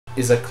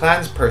is a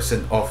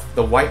clansperson of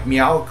the White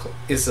Meow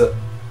is a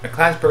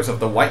clansperson of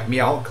the White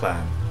Meow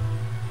clan,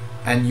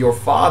 and your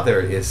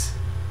father is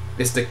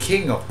the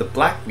king of the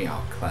Black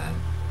Meow clan.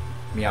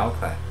 Meow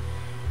clan.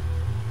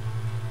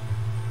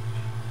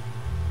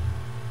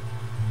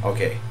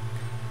 Okay.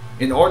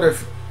 In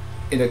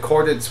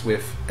accordance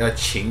with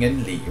Qing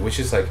and Li, which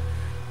is like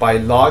by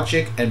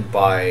logic and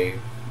by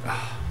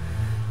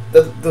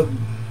the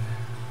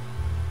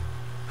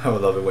I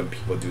love it when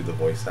people do the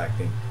voice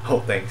acting. Oh,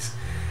 thanks.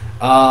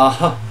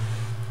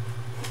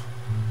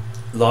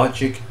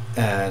 Logic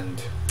and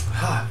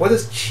what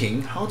is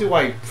Qing? How do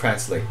I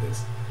translate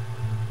this?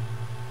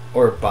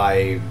 Or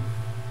by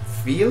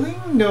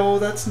feeling? No,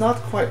 that's not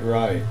quite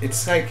right.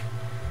 It's like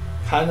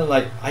kind of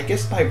like, I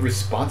guess, by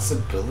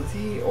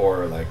responsibility,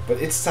 or like, but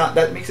it's not,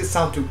 that makes it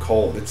sound too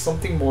cold. It's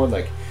something more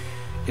like,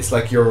 it's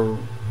like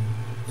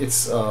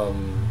it's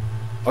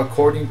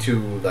according to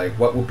like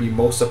what would be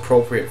most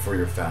appropriate for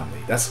your family.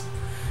 That's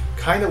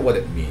kind of what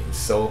it means.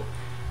 So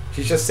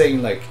he's just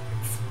saying like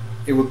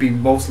it would be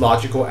most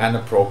logical and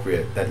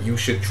appropriate that you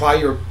should try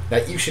your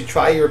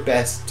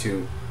best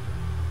to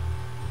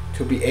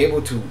be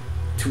able to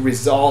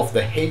resolve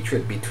the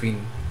hatred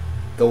between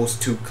those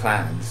two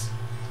clans.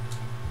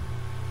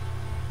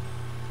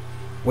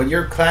 When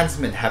your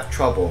clansmen have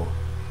trouble,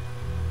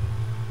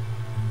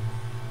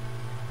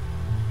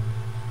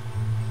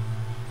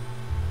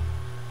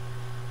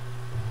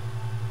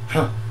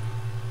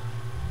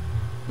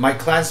 my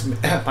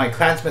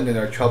clansmen in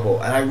our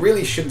trouble, and I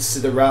really shouldn't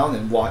sit around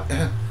and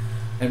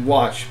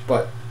watch,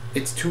 but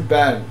it's too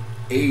bad.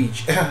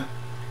 Age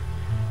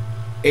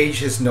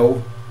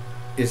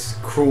is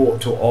cruel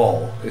to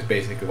all, is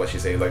basically what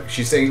she's saying. Like,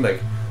 she's saying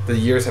like the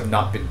years have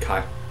not been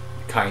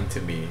kind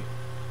to me.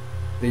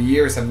 The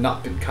years have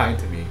not been kind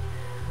to me.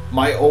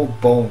 My old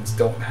bones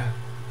don't have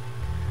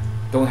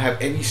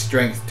any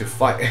strength to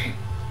fight.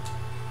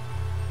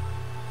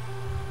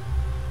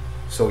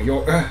 So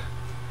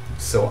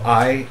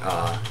I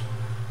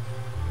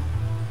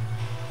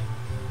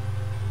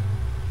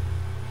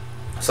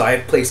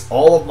have placed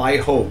all of my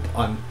hope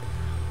on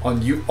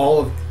you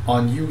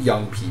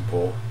young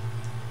people.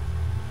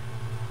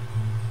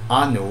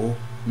 Anu,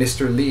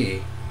 Mr.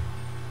 Lee,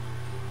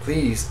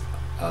 please,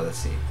 let's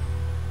see.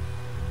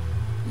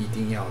 一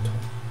定要同.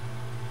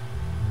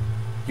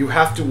 You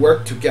have to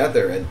work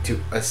together and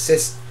to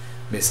assist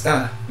Miss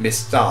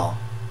Zhao.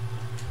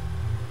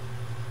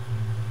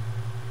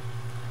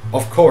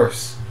 Of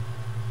course,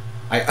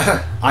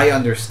 I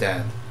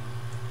understand.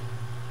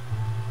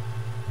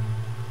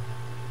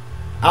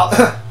 I'll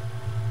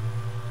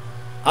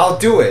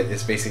do it,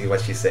 is basically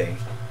what she's saying.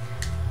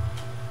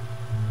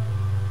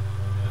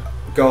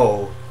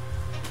 Go.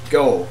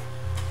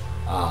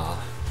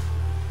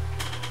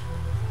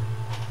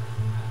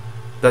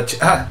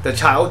 The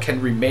child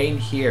can remain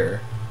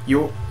here.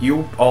 You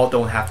all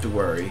don't have to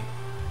worry.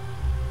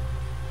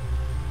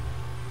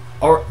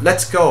 Or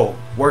let's go.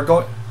 We'll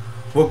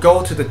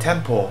go to the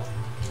temple.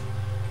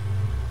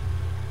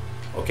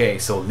 Okay,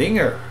 so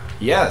Linger.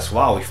 Yes,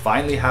 wow, we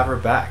finally have her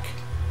back.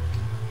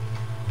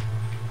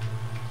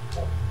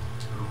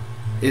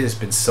 It has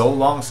been so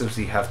long since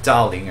we have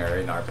Zhao Linger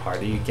in our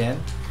party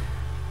again.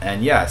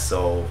 And yeah,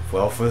 so,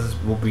 well, this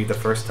will be the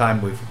first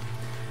time we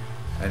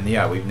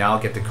now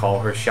get to call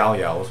her Xiao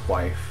Yao's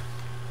wife.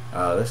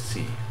 Let's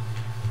see.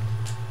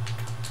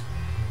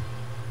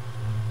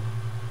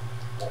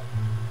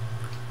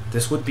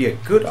 This would be a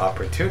good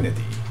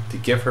opportunity to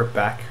give her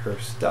back her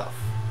stuff.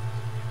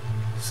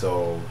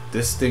 So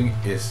this thing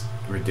is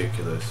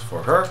ridiculous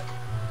for her,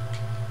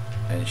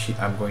 and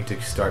I'm going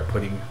to start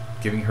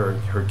giving her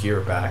her gear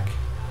back.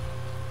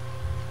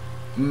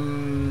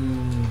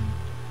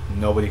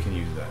 Nobody can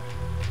use that.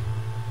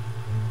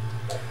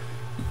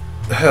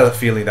 I had a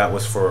feeling that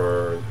was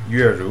for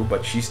Yueru,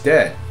 but she's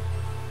dead.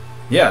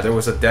 Yeah, there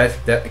was a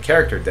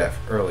character death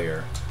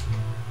earlier.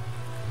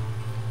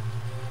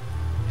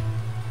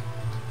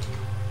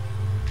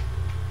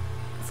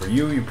 For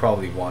you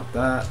probably want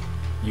that.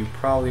 You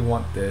probably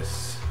want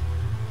this.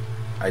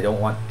 I don't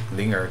want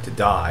Linger to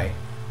die.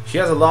 She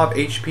has a lot of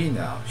HP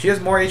now. She has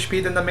more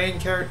HP than the main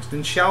character,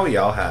 than Xiao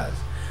Yao has.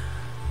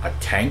 A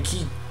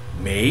tanky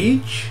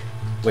mage?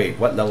 Wait,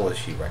 what level is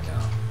she right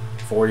now?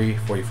 40,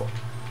 44.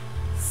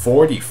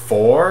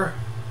 44?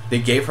 They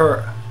gave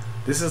her...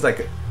 This is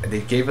like... They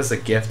gave us a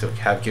gift of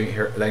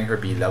letting her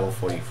be level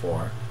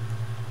 44.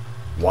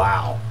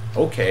 Wow.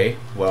 Okay.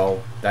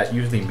 Well, that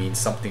usually means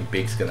something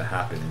big's gonna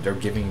happen. And they're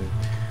giving...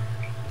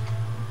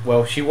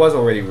 Well, she was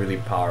already really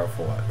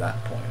powerful at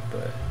that point,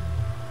 but...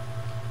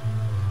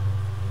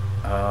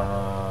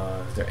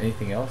 is there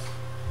anything else?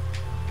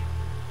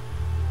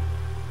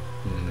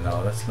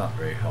 No, that's not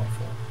very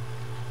helpful.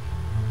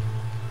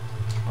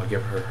 I'll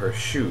give her her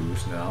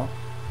shoes now.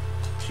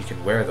 She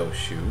can wear those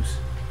shoes.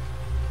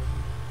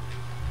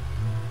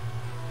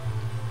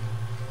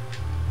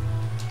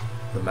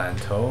 The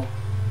mantle.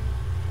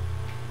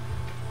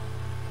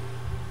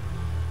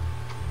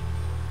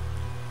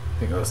 I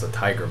think it was the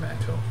tiger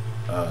mantle.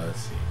 Let's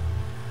see.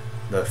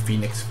 The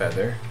phoenix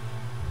feather.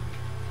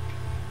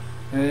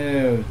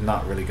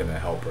 Not really gonna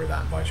help her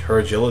that much. Her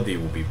agility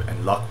will be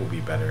and luck will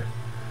be better.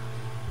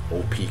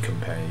 OP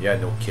companion. Yeah,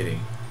 no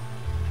kidding.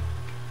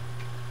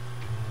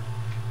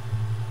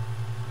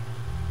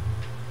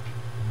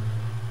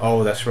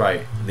 Oh, that's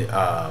right. The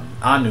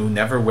Anu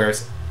never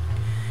wears.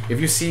 If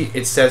you see,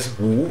 it says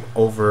Wu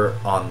over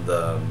on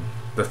the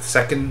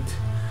second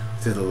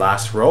to the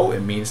last row.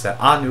 It means that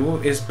Anu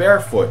is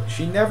barefoot.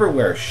 She never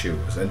wears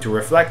shoes, and to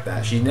reflect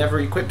that, she never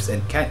equips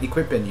and can't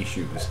equip any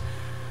shoes.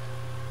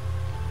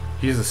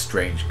 She's a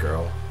strange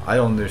girl. I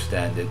don't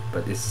understand it,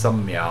 but it's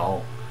some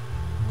meow.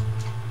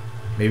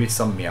 Maybe it's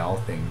some meow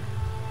thing.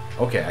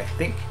 Okay, I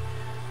think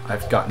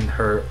I've gotten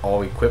her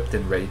all equipped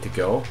and ready to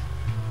go.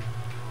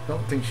 I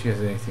don't think she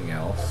has anything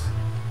else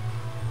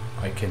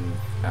I can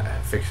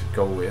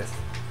go with.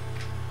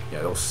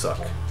 Yeah, those suck.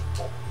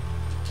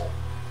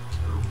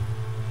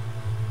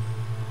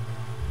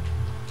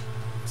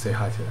 Say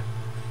hi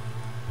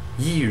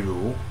to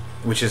Yiru,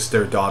 which is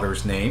their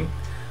daughter's name.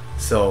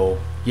 So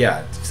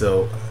yeah,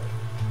 so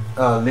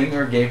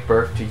Linger gave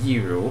birth to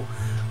Yiru.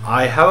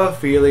 I have a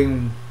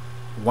feeling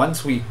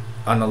once we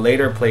on a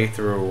later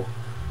playthrough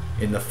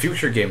in the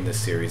future game in this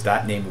series,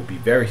 that name will be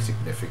very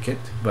significant.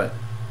 But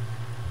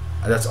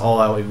that's all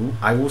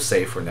I will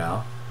say for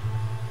now.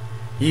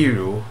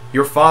 Yiru,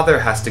 your father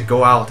has to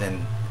go out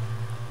and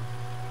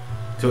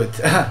to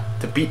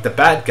beat the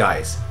bad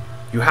guys.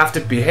 You have to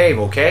behave,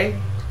 okay?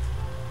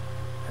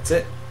 That's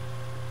it.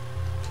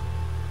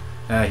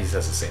 He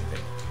says the same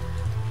thing.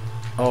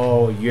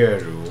 Oh,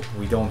 Yiru,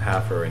 we don't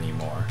have her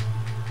anymore.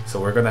 So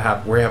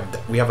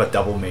we have a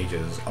double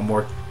mages, a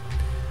more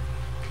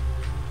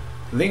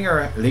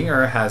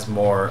Linger has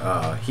more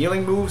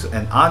healing moves,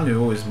 and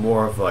Anu is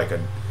more of like a,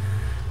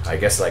 I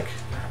guess like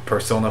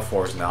Persona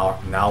 4's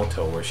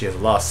Naoto, where she has a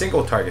lot of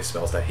single target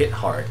spells that hit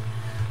hard,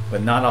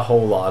 but not a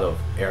whole lot of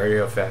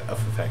area of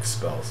effect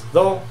spells.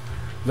 Though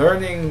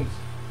learning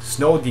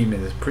Snow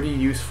Demon is pretty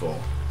useful.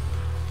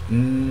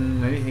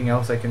 Anything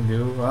else I can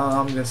do? Well,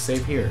 I'm gonna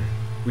save here.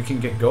 We can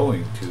get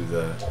going to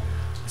the.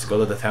 Let's go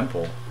to the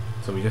temple.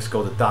 So we just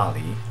go to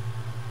Dali.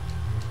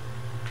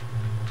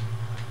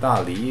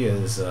 Dali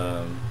is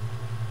a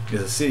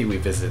city we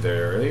visited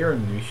earlier,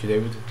 and we should be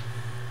able to.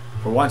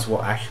 For once,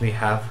 we'll actually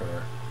have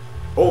her.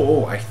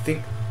 Oh! I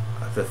think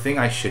the thing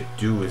I should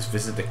do is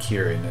visit the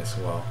Kirin as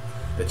well,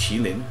 the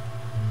Qilin.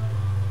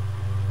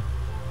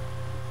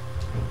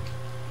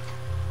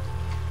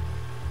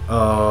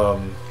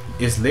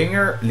 Is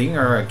Linger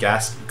a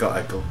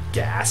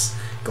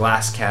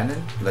glass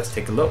cannon? Let's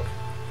take a look.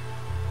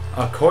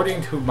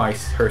 According to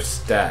her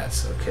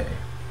stats, okay.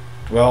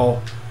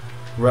 Well,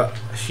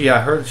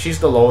 she's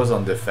the lowest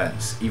on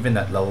defense, even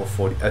at level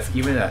 40,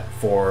 even at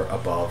 4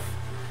 above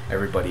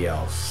everybody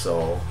else.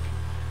 So,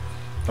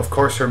 of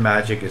course, her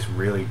magic is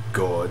really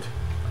good.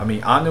 I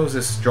mean, Anu's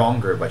is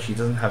stronger, but she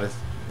doesn't have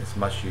as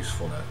much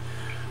usefulness.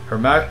 Her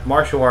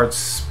martial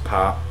arts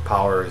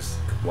power is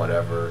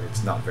whatever.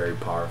 It's not very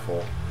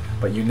powerful,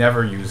 but you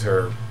never use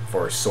her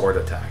for sword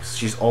attacks.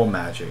 She's all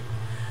magic.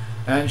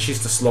 And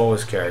she's the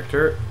slowest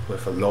character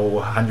with a low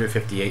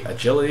 158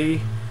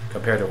 agility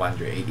compared to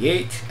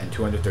 188 and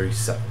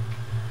 237.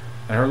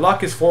 And her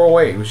luck is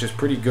 408, which is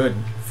pretty good.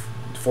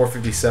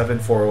 457,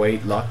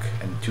 408 luck,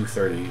 and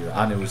 230.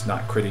 Anu is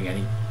not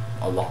critting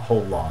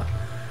whole lot.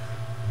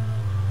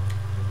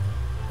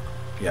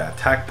 Yeah,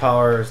 attack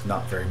power is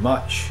not very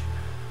much.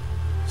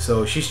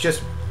 So she's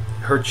just,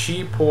 her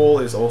chi pool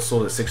is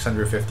also the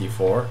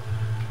 654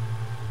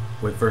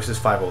 with versus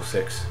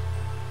 506.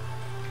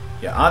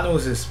 Yeah,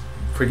 Anu's is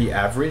pretty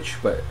average,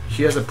 but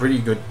she has a pretty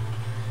good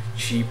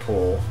chi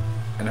pool,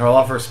 and a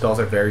lot of her spells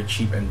are very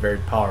cheap and very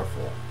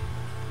powerful.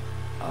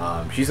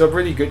 She's a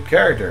really good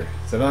character.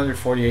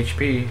 740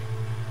 HP.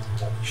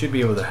 Should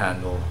be able to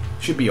handle.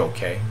 Should be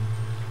okay.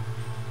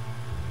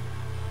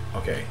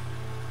 Okay,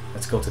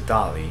 let's go to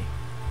Dali.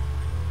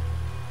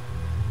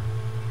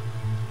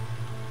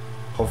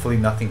 Hopefully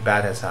nothing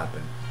bad has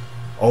happened.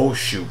 Oh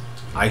shoot,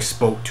 I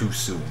spoke too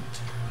soon.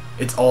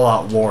 It's all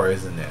out war,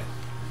 isn't it?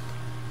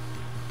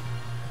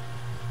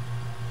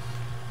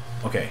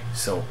 Okay,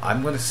 so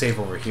I'm gonna save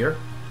over here.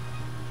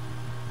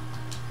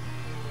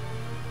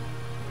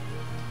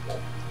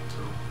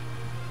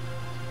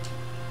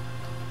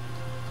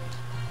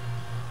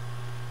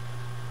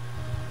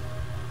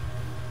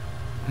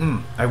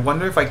 I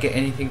wonder if I get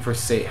anything for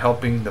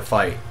helping the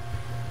fight.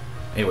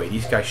 Anyway,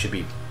 these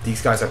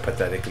guys are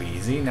pathetically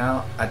easy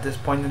now at this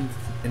point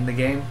in the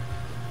game.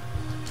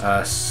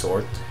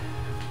 Sword.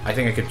 I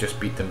think I could just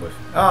beat them with.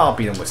 Oh, I'll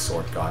beat them with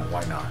Sword God.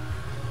 Why not?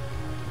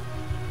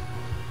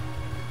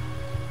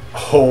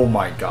 Oh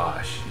my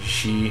gosh,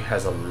 she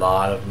has a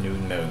lot of new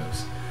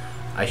moves.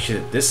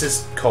 This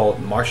is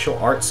called Martial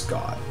Arts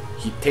God.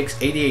 He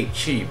takes 88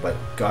 chi, but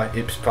God,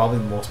 it's probably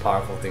the most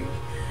powerful thing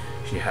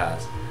she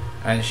has.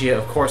 And she,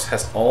 of course,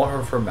 has all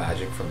of her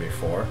magic from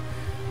before.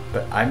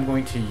 But I'm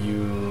going to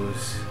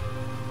use.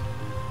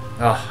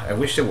 I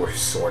wish it were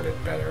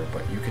sorted better,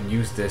 but you can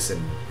use this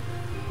in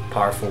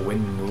powerful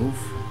wind move,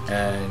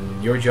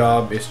 and your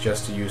job is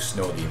just to use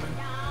Snow Demon.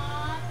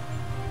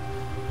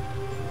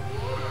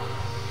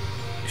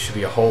 should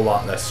be a whole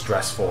lot less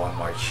stressful on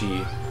my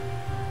chi.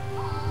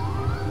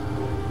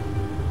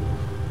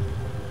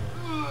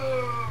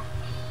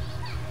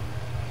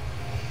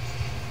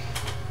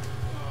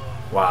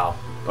 Wow.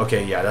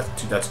 Okay, yeah,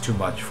 that's too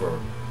much for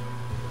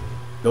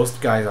those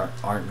guys.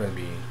 Aren't going to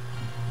be.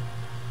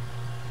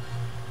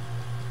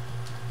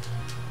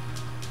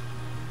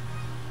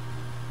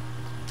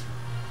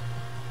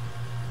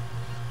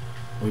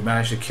 We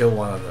managed to kill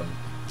one of them.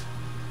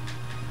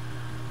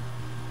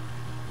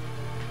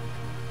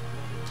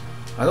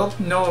 I don't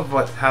know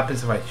what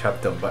happens if I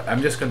trap them, but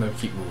I'm just gonna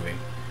keep moving.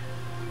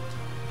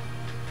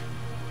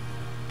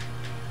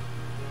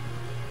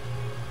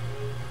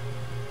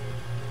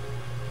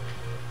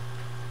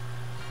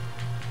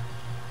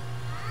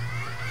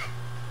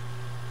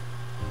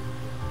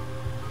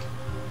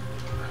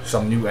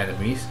 Some new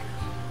enemies.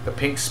 The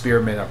pink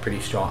spearmen are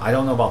pretty strong. I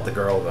don't know about the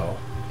girl though.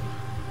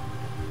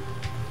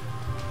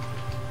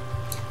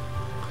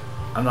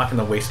 I'm not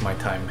gonna waste my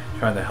time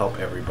trying to help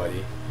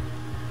everybody.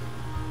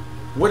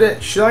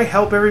 Should I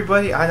help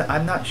everybody?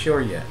 I'm not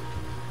sure yet.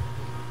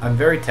 I'm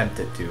very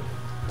tempted to.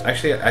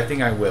 Actually, I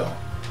think I will.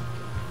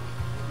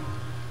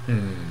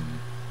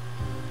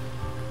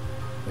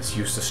 Let's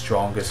use the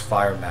strongest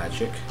fire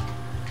magic.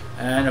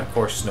 And of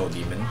course, Snow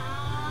Demon.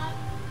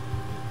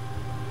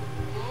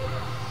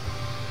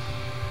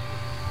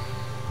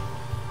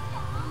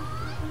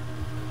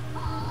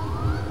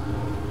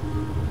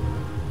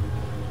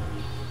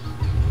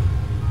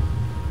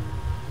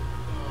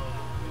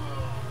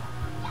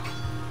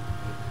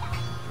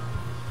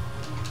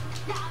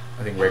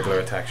 I think regular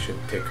attacks should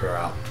take her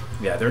out.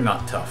 Yeah, they're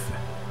not tough.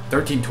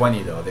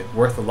 1320 though, they're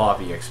worth a lot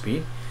of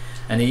EXP.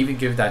 And they even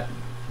give that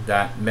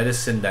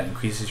medicine that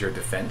increases your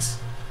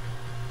defense.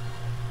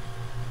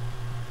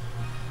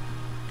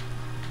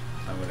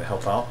 I'm gonna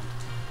help out.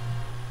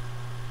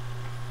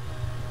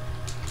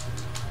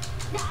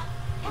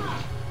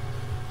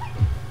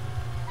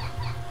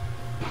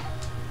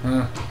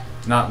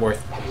 Not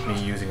worth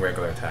me using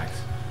regular attacks.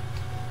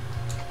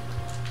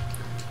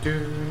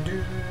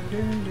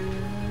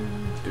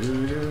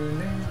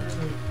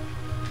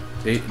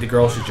 The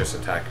girl should just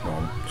attack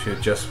norm.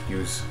 Should just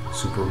use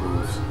super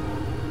moves.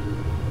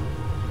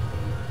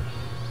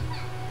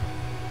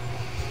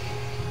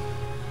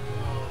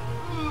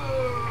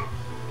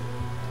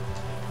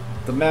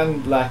 The man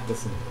in black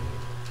doesn't.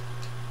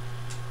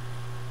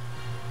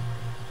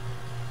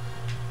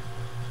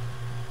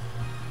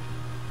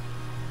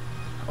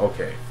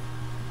 Okay.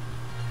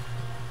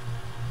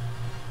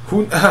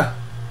 Who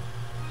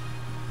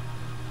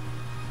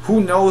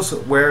knows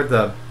where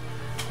the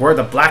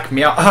black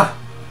Meow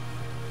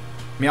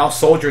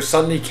soldier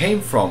suddenly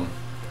came from?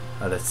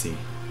 Let's see.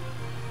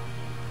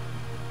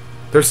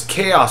 There's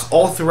chaos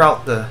all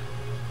throughout the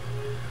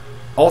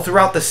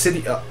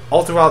city,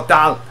 all throughout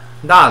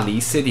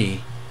Dali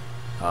city.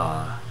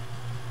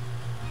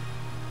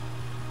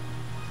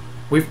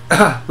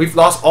 We've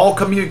lost all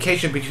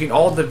communication between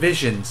all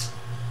divisions.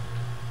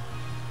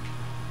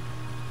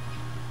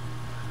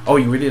 Oh,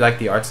 you really like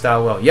the art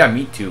style? Well, yeah,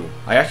 me too.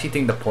 I actually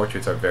think the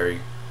portraits are very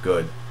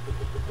good.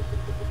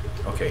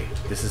 Okay,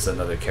 this is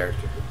another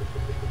character.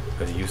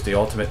 Gonna use the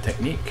ultimate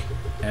technique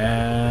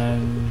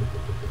and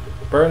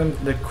burn him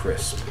to the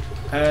crisp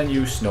and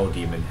use Snow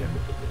Demon him.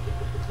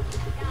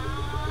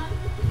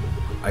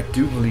 I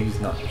do believe he's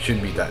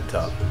shouldn't be that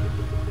tough.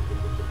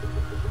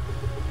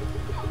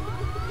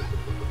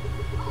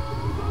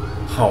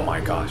 Oh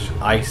my gosh,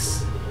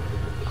 Ice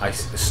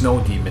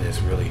Snow Demon is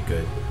really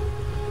good.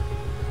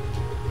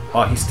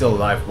 Oh, he's still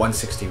alive,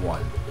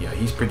 161. Yeah,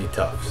 he's pretty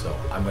tough, so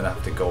I'm gonna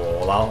have to go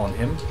all out on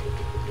him.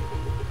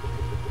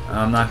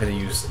 I'm not gonna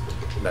use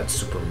that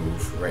super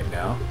move right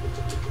now.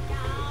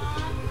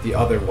 The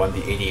other one,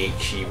 the 88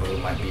 chi move,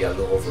 might be a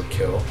little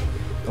overkill.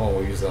 Oh,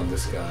 we'll use it on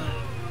this guy.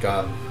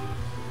 God.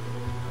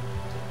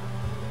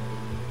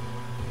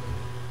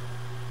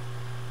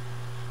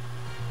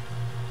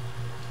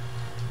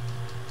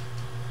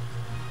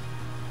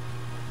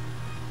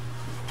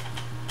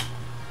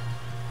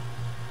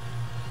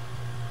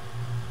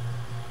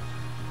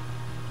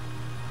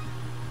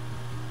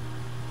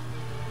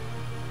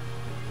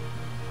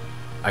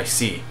 I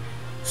see.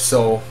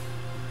 So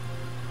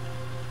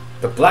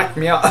the Black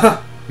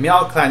Meow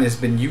Clan has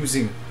been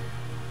using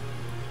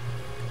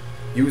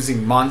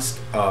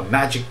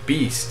magic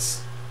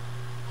beasts.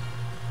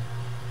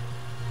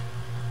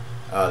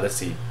 Let's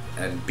see.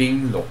 And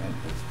Bing Long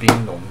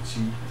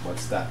Ji.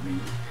 What's that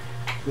mean?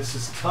 This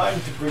is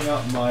time to bring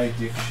out my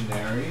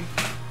dictionary.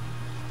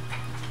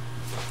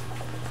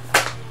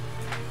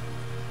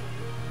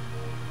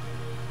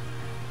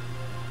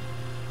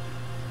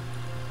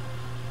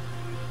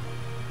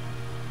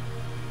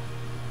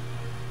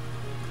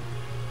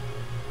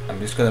 I'm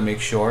just gonna make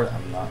sure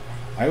I'm not.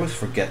 I always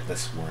forget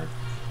this word.